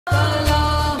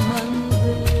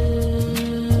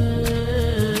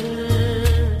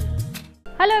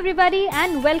everybody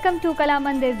and welcome to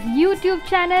Kalamandir's YouTube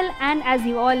channel. And as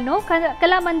you all know,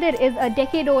 Kalamandir is a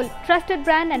decade-old trusted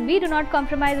brand and we do not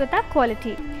compromise with our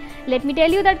quality. Let me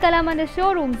tell you that Kalamandir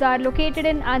showrooms are located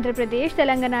in Andhra Pradesh,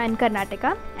 Telangana and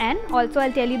Karnataka. And also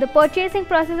I'll tell you the purchasing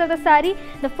process of the saree.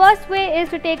 The first way is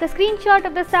to take a screenshot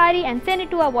of the saree and send it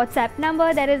to our WhatsApp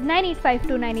number, that is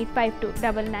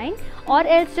 9852985299, or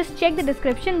else just check the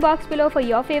description box below for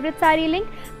your favorite saree link.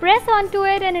 Press onto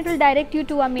it and it will direct you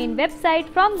to our main website.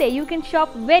 From there you can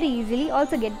shop very easily,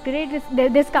 also get great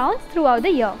discounts throughout the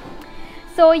year.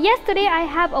 So yes, today I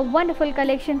have a wonderful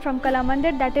collection from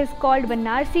Kalamandir that is called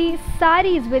Banarasi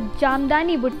Sarees with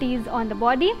Jamdani Butties on the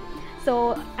body.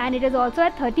 And it is also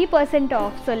at 30%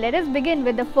 off. So let us begin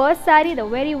with the first saree, the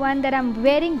very one that I'm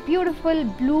wearing. Beautiful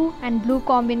blue and blue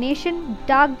combination,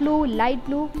 dark blue, light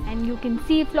blue, and you can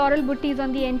see floral butties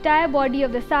on the entire body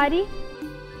of the saree.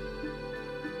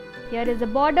 Here is the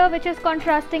border which is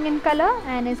contrasting in color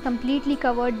and is completely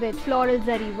covered with floral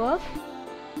zari work.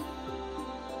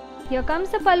 Here comes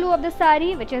the pallu of the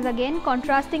saree, which is again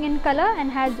contrasting in color and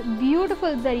has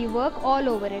beautiful zari work all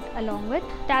over it, along with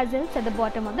tassels at the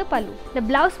bottom of the pallu. The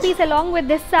blouse piece along with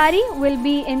this saree will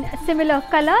be in similar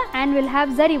color and will have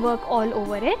zari work all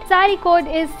over it. Saree code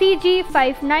is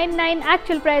CG599.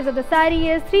 Actual price of the saree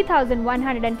is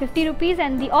 3,150 rupees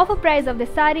and the offer price of the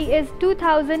saree is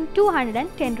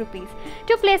 2,210 rupees.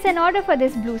 To place an order for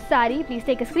this blue saree, please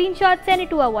take a screenshot, send it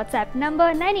to our WhatsApp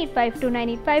number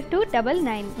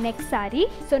 9852985299. Next saree.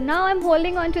 So now I'm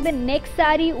holding on to the next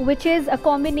saree, which is a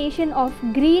combination of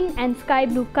green and sky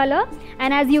blue color,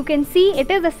 and as you can see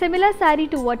it is a similar saree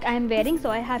to what I am wearing.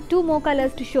 So I have two more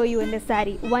colors to show you in this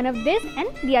saree, one of this and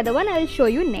the other one I will show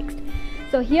you next.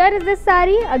 So here is this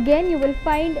saree. Again you will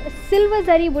find silver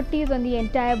zari butties on the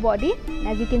entire body.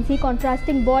 As you can see,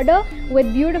 contrasting border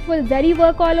with beautiful zari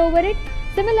work all over it.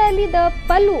 Similarly, the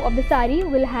pallu of the saree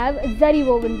will have zari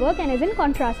woven work and is in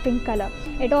contrasting color.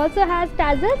 It also has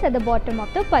tassels at the bottom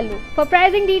of the pallu. For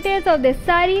pricing details of this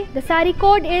saree, the saree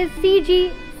code is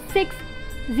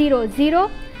CG600.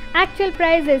 Actual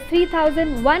price is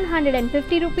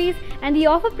 3,150 rupees and the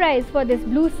offer price for this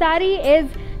blue saree is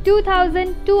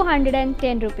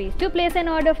 2,210 rupees. To place an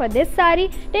order for this saree,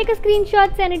 take a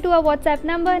screenshot, send it to our WhatsApp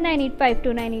number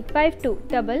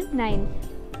 9852985299.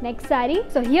 Next saree.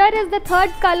 So here is the third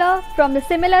color from the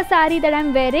similar saree that I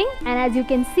am wearing, and as you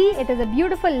can see it is a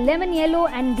beautiful lemon yellow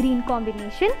and green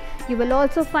combination. You will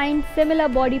also find similar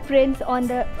body prints on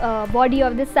the body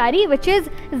of this saree, which is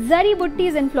zari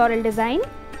butties in floral design.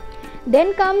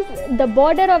 Then comes the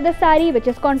border of the saree, which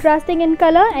is contrasting in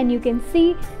color and you can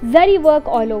see zari work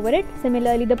all over it.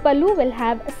 Similarly, the pallu will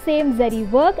have same zari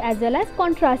work as well as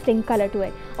contrasting color to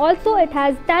it. Also it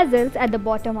has tassels at the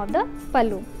bottom of the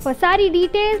pallu. For saree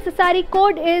details, the saree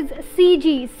code is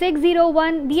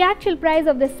CG601. The actual price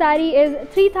of this saree is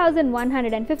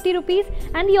 3,150 rupees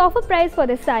and the offer price for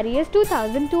this saree is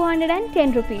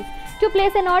 2,210 rupees. To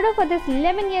place an order for this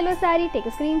lemon yellow saree, take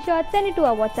a screenshot, send it to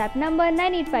our WhatsApp number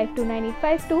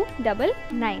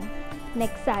 9852985299.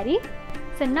 Next saree.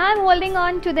 So now I'm holding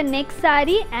on to the next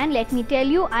saree and let me tell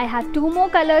you, I have two more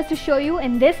colors to show you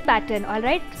in this pattern.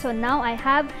 Alright, so now I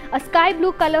have a sky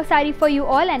blue color saree for you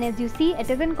all, and as you see it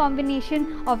is in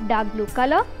combination of dark blue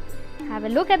color. Have a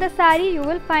look at the saree. You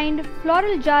will find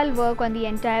floral JAAL work on the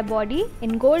entire body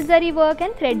in gold zari work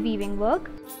and thread weaving work.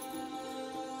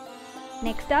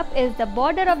 Next up is the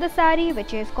border of the saree,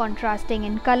 which is contrasting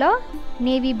in color,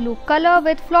 navy blue color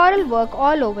with floral work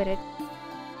all over it.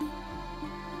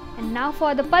 And now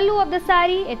for the pallu of the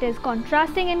saree, it is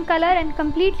contrasting in color and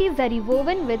completely zari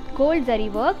woven with gold zari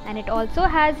work, and it also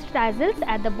has tassels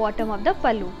at the bottom of the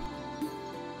pallu.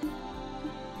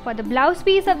 For the blouse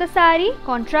piece of the saree,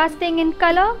 contrasting in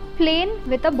color, plain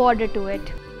with a border to it.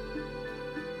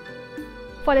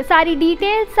 For the saree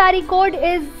details, saree code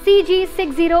is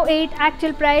CG608.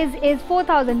 Actual price is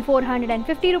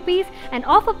 4,450 rupees and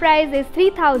offer price is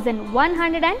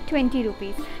 3,120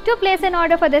 rupees. To place an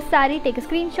order for this saree, take a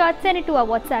screenshot, send it to our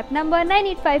WhatsApp number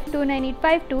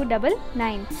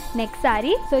 9852985299. Next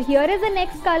saree. So here is the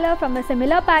next color from a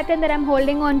similar pattern that I am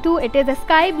holding on to. It is a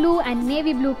sky blue and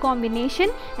navy blue combination,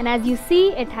 and as you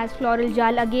see it has floral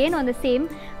JAAL again on the same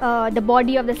the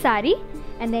body of the saree.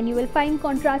 And then you will find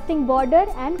contrasting border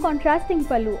and contrasting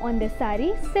pallu on this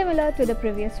saree, similar to the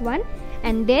previous one,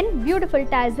 and then beautiful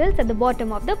tassels at the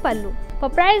bottom of the pallu. For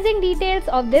pricing details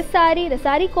of this saree, the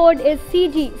saree code is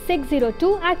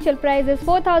CG602. Actual price is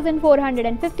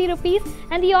 4,450 rupees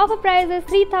and the offer price is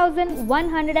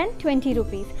 3,120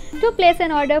 rupees. To place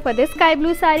an order for this sky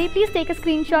blue saree, please take a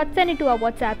screenshot, send it to our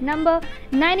WhatsApp number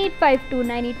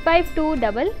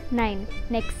 9852985299.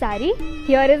 Next saree.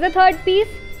 Here is the third piece.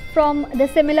 from the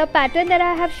similar pattern that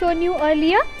I have shown you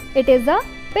earlier. It is a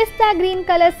pista green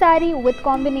color saree with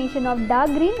combination of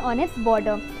dark green on its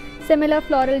border. Similar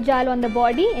floral jal on the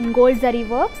body in gold zari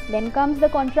work. Then comes the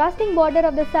contrasting border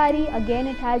of the saree. Again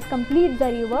it has complete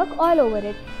zari work all over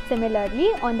it. Similarly,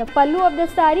 on the pallu of the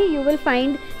saree you will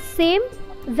find same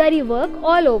zari work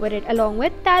all over it along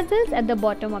with tassels at the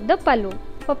bottom of the pallu.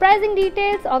 For pricing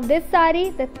details of this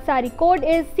saree, the saree code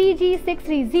is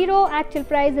CG630, actual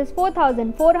price is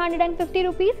 4,450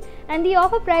 rupees and the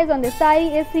offer price on this saree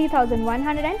is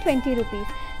 3,120 rupees.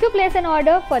 To place an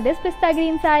order for this pista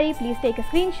green saree, please take a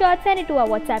screenshot, send it to our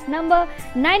WhatsApp number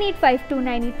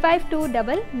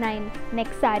 9852985299.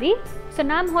 Next saree. So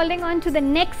now I'm holding on to the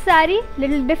next saree,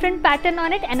 little different pattern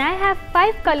on it, and I have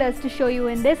 5 colors to show you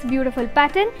in this beautiful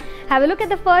pattern. Have a look at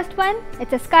the first one.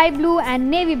 It's a sky blue and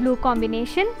navy blue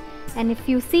combination, and if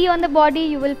you see on the body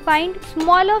you will find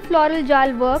smaller floral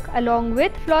jal work along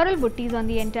with floral butties on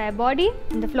the entire body,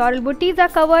 and the floral butties are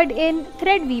covered in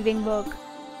thread weaving work.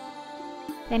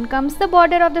 Then comes the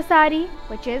border of the saree,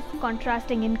 which is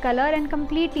contrasting in color and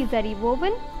completely zari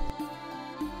woven.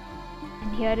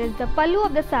 And here is the pallu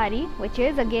of the saree, which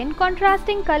is again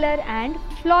contrasting color and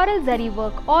floral zari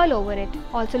work all over it.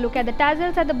 Also look at the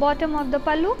tassels at the bottom of the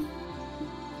pallu.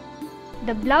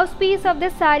 The blouse piece of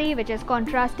this saree, which is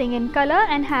contrasting in color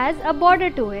and has a border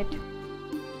to it.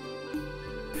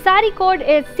 Saree code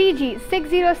is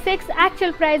CG606,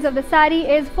 actual price of the saree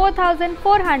is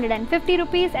 4,450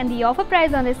 rupees and the offer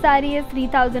price on this saree is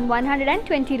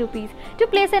 3,120 rupees. To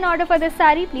place an order for this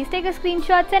saree, please take a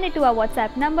screenshot, send it to our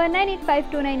WhatsApp number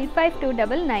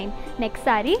 9852985299. Next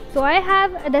saree. So I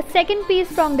have the second piece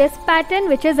from this pattern,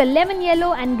 which is a lemon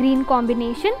yellow and green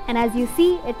combination, and as you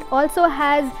see it also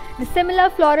has the similar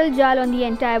floral jal on the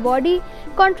entire body,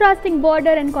 contrasting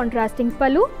border and contrasting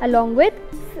pallu along with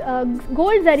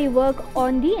gold zari work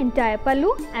on the entire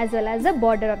pallu as well as the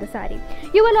border of the saree.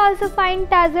 You will also find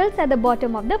tassels at the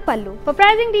bottom of the pallu. For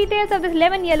pricing details of this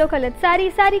lemon yellow colored saree,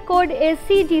 saree code is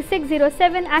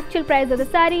CG607, actual price of the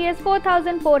saree is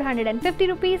 4,450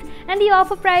 rupees and the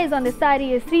offer price on the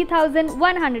saree is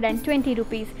 3,120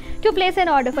 rupees. To place an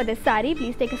order for this saree,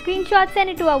 please take a screenshot, send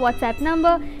it to our WhatsApp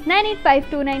number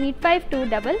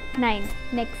 9852985299.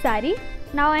 Next saree.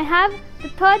 Now I have the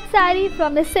third saree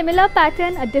from the similar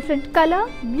pattern, a different color,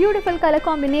 beautiful color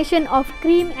combination of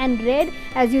cream and red.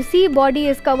 As you see, body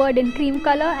is covered in cream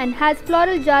color and has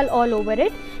floral jal all over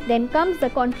it. Then comes the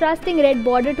contrasting red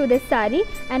border to this saree,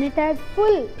 and it has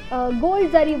full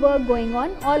gold zari work going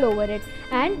on all over it.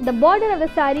 And the border of the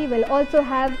saree will also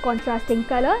have contrasting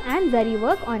color and zari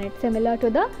work on it, similar to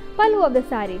the pallu of the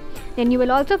saree. Then you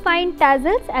will also find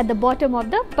tassels at the bottom of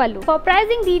the pallu. For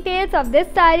pricing details of this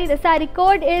saree, the saree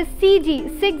code is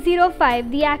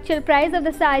CG605. The actual price of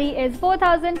the saree is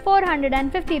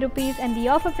 4,450 rupees and the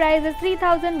offer price is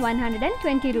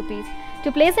 3,120 rupees.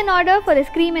 To place an order for this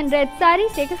cream and red saree,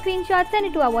 take a screenshot, send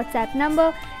it to our WhatsApp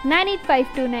number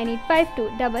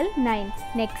 9852985299.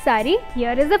 Next saree.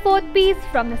 Here is the fourth piece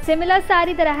from the similar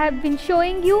saree that I have been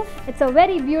showing you. It's a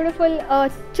very beautiful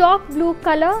chalk blue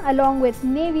color along with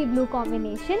navy blue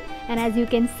combination, and as you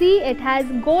can see, it has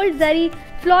gold zari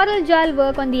floral jal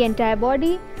work on the entire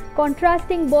body,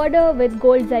 contrasting border with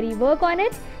gold zari work on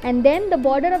it, and then the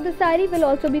border of the saree will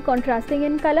also be contrasting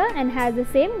in color and has the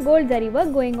same gold zari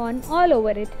work going on all over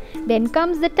it. Then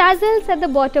comes the tassels at the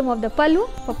bottom of the pallu.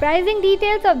 For pricing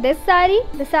details of this saree,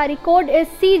 the saree code is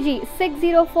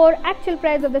CG604. Actual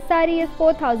price of the saree is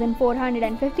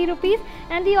 4,450 rupees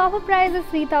and the offer price is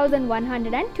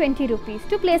 3,120 rupees.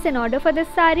 To place an order for this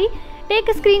saree, take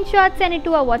a screenshot, send it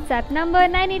to our WhatsApp number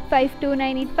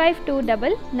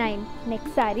 9852985299.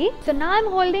 Next saree. So now I'm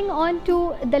holding on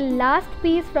to the last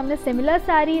piece from the similar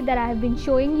saree that I have been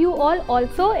showing you all.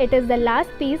 Also, it is the last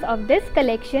piece of this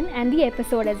collection and the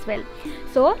episode as well.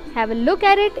 So have a look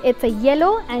at it. It's a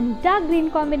yellow and dark green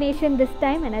combination this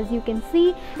time, and as you can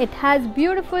see, it has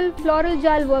beautiful floral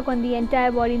jal work on the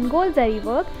entire body in gold zari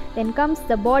work. Then comes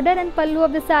the border and pallu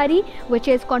of the saree, which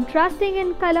is contrasting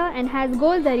in color and has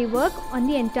gold zari work on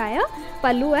the entire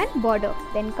pallu and border.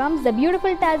 Then comes the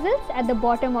beautiful tassels at the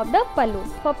bottom of the pallu.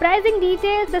 For pricing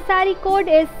details, the saree code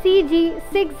is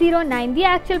CG609. The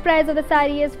actual price of the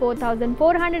saree is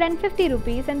 4,450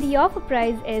 rupees and the offer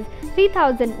price is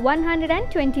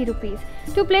 3,120 rupees.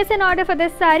 To place an order for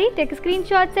this saree, take a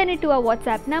screenshot, send it to our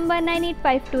WhatsApp number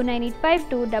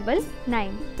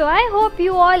 9852985299. So I hope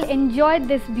you all enjoyed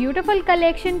this beautiful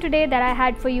collection today that I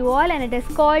had for you all, and it is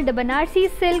called the Banarasi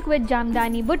Silk with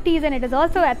Jamdani Butties, and it is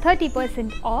also at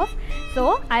 30% off.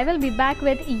 So I will be back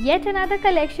with yet another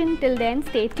collection. Till then,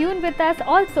 stay tuned with us.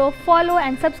 Also follow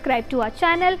and subscribe to our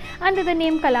channel under the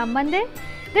name Kalamandir.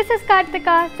 This is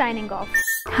Kartika signing off.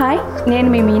 Hi, నేను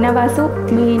మీ మీనావాసు.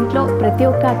 మీ ఇంట్లో ప్రతి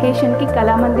ఒక్క అకేషన్కి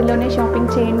కళామందిర్లోనే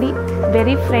shopping చేయండి.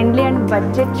 Very friendly and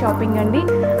budget shopping అండి.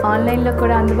 ఆన్లైన్లో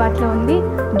కూడా అందుబాటులో ఉంది.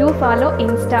 Do follow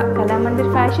Insta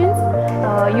Kalamandir fashions,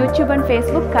 YouTube and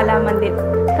Facebook Kalamandir.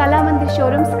 Kalamandir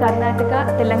showrooms Karnataka,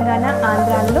 Telangana,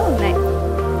 ఆంధ్రాలో ఉన్నాయి.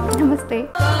 నమస్తే.